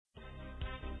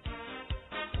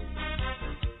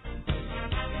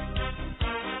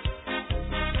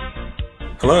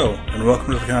Hello, and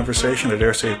welcome to the conversation at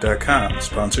airsafe.com,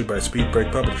 sponsored by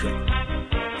Speedbreak Publishing.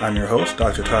 I'm your host,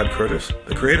 Dr. Todd Curtis,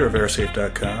 the creator of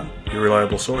airsafe.com, your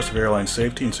reliable source of airline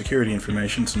safety and security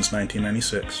information since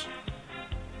 1996.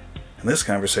 In this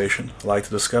conversation, I'd like to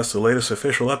discuss the latest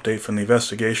official update from the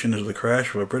investigation into the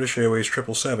crash of a British Airways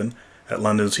 777 at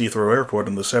London's Heathrow Airport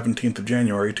on the 17th of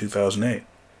January 2008.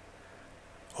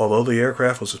 Although the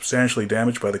aircraft was substantially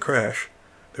damaged by the crash,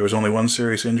 there was only one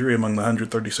serious injury among the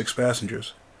 136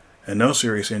 passengers, and no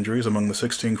serious injuries among the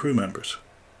 16 crew members.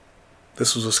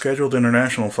 This was a scheduled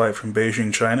international flight from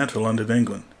Beijing, China to London,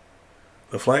 England.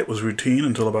 The flight was routine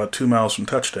until about 2 miles from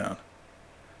touchdown.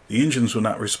 The engines would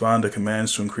not respond to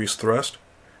commands to increase thrust,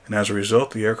 and as a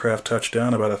result the aircraft touched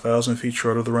down about 1,000 feet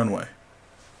short of the runway.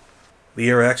 The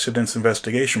Air Accidents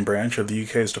Investigation Branch of the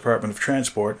UK's Department of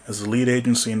Transport is the lead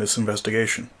agency in this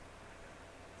investigation.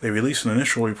 They released an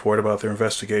initial report about their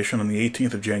investigation on the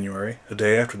 18th of January, a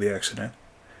day after the accident,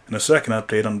 and a second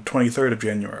update on the 23rd of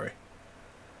January.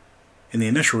 In the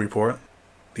initial report,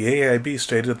 the AAIB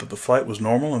stated that the flight was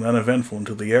normal and uneventful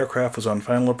until the aircraft was on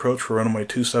final approach for runway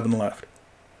 27 left.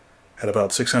 At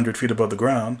about 600 feet above the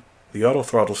ground, the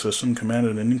auto-throttle system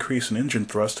commanded an increase in engine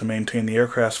thrust to maintain the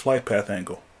aircraft's flight path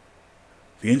angle.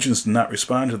 The engines did not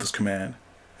respond to this command,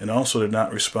 and also did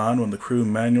not respond when the crew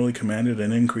manually commanded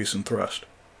an increase in thrust.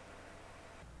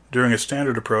 During a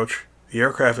standard approach, the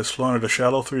aircraft is flown at a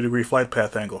shallow 3-degree flight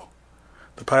path angle.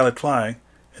 The pilot flying,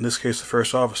 in this case the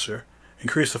first officer,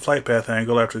 increased the flight path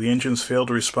angle after the engines failed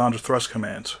to respond to thrust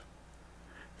commands.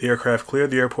 The aircraft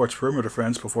cleared the airport's perimeter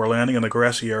fence before landing in a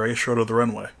grassy area short of the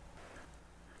runway.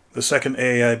 The second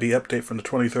AAIB update from the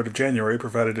 23rd of January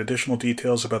provided additional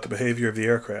details about the behavior of the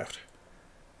aircraft.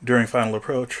 During final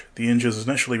approach, the engines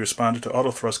initially responded to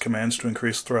autothrust commands to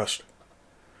increase thrust.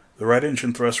 The right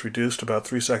engine thrust reduced about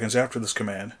 3 seconds after this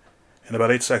command, and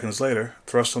about 8 seconds later,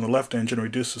 thrust on the left engine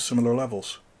reduced to similar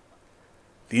levels.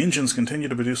 The engines continued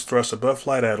to produce thrust above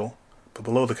flight idle, but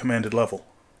below the commanded level.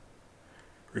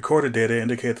 Recorded data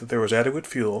indicate that there was adequate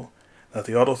fuel, that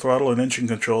the autothrottle and engine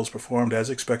controls performed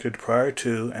as expected prior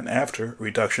to and after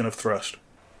reduction of thrust.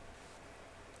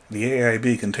 The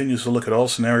AAIB continues to look at all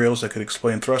scenarios that could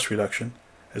explain thrust reduction,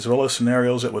 as well as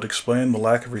scenarios that would explain the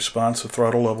lack of response to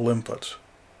throttle level inputs.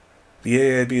 The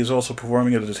AAIB is also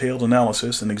performing a detailed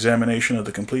analysis and examination of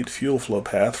the complete fuel flow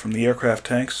path from the aircraft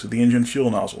tanks to the engine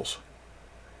fuel nozzles.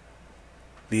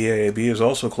 The AAIB is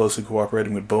also closely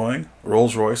cooperating with Boeing,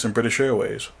 Rolls-Royce, and British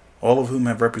Airways, all of whom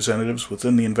have representatives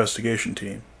within the investigation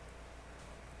team.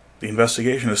 The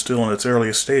investigation is still in its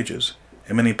earliest stages,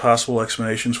 and many possible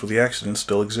explanations for the accident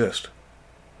still exist.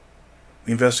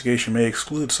 The investigation may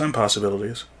exclude some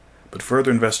possibilities, but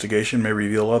further investigation may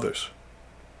reveal others.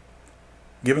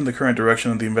 Given the current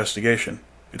direction of the investigation,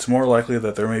 it's more likely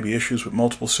that there may be issues with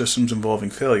multiple systems involving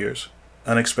failures,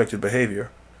 unexpected behavior,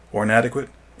 or inadequate,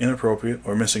 inappropriate,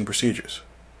 or missing procedures.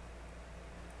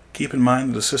 Keep in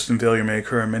mind that a system failure may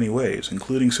occur in many ways,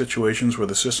 including situations where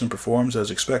the system performs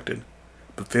as expected,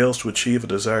 but fails to achieve a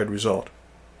desired result.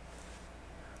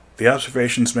 The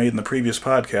observations made in the previous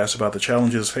podcast about the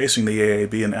challenges facing the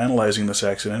AAIB in analyzing this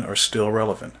accident are still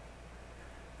relevant.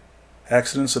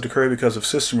 Accidents that occur because of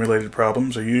system-related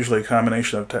problems are usually a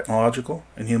combination of technological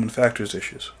and human factors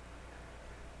issues.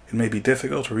 It may be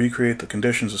difficult to recreate the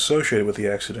conditions associated with the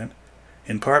accident,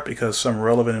 in part because some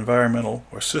relevant environmental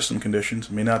or system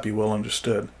conditions may not be well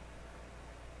understood.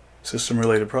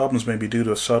 System-related problems may be due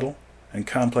to subtle and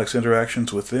complex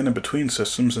interactions within and between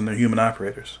systems and their human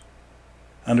operators.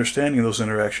 Understanding those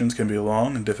interactions can be a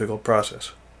long and difficult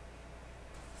process.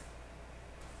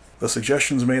 The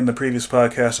suggestions made in the previous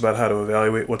podcast about how to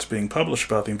evaluate what's being published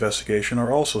about the investigation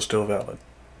are also still valid.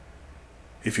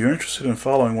 If you're interested in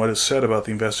following what is said about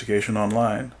the investigation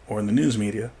online or in the news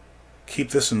media,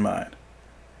 keep this in mind.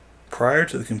 Prior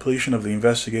to the completion of the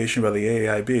investigation by the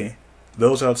AAIB,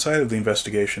 those outside of the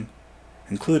investigation,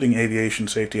 including aviation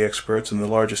safety experts and the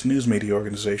largest news media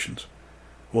organizations,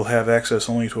 will have access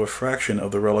only to a fraction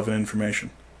of the relevant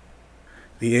information.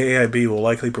 The AAIB will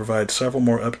likely provide several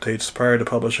more updates prior to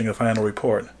publishing a final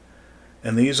report,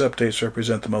 and these updates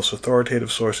represent the most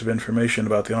authoritative source of information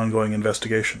about the ongoing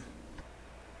investigation.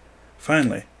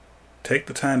 Finally, take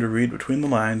the time to read between the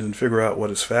lines and figure out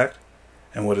what is fact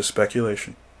and what is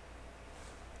speculation.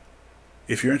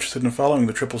 If you're interested in following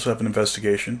the 777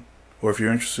 investigation, or if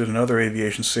you're interested in other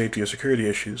aviation safety or security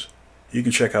issues, you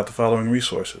can check out the following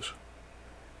resources.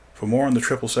 For more on the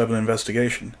 777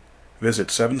 investigation, visit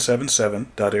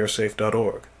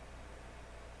 777.airsafe.org.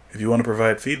 If you want to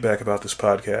provide feedback about this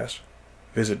podcast,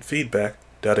 visit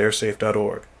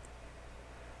feedback.airsafe.org.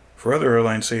 For other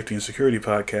airline safety and security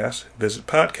podcasts, visit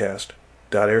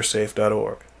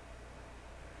podcast.airsafe.org.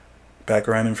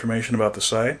 Background information about the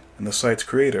site and the site's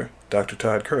creator, Dr.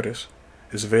 Todd Curtis,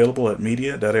 is available at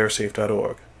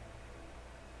media.airsafe.org.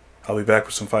 I'll be back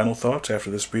with some final thoughts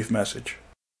after this brief message.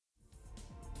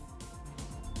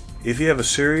 If you have a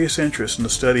serious interest in the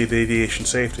study of aviation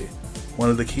safety, one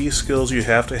of the key skills you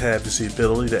have to have is the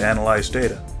ability to analyze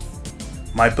data.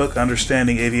 My book,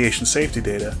 Understanding Aviation Safety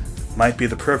Data, might be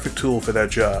the perfect tool for that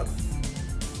job.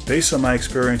 Based on my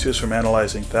experiences from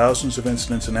analyzing thousands of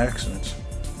incidents and accidents,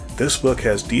 this book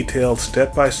has detailed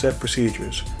step-by-step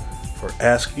procedures for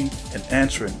asking and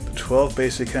answering the 12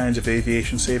 basic kinds of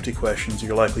aviation safety questions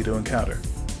you're likely to encounter.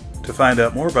 To find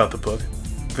out more about the book,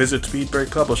 visit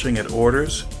SpeedBreak Publishing at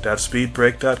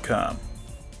orders.speedbreak.com.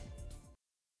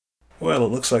 Well, it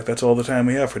looks like that's all the time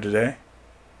we have for today.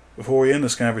 Before we end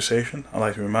this conversation, I'd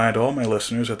like to remind all my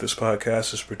listeners that this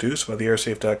podcast is produced by the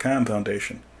AirSafe.com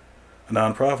Foundation, a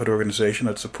nonprofit organization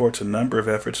that supports a number of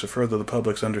efforts to further the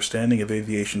public's understanding of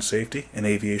aviation safety and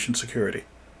aviation security.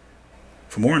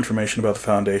 For more information about the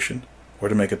foundation, or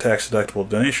to make a tax-deductible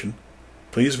donation,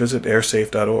 please visit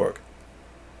airsafe.org.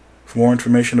 For more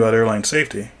information about airline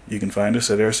safety, you can find us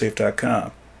at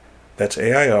airsafe.com. That's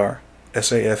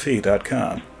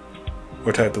AIRSAFE.com.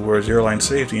 Or type the words airline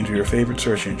safety into your favorite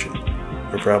search engine.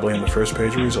 We're probably on the first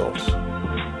page of results.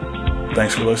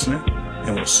 Thanks for listening,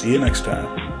 and we'll see you next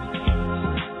time.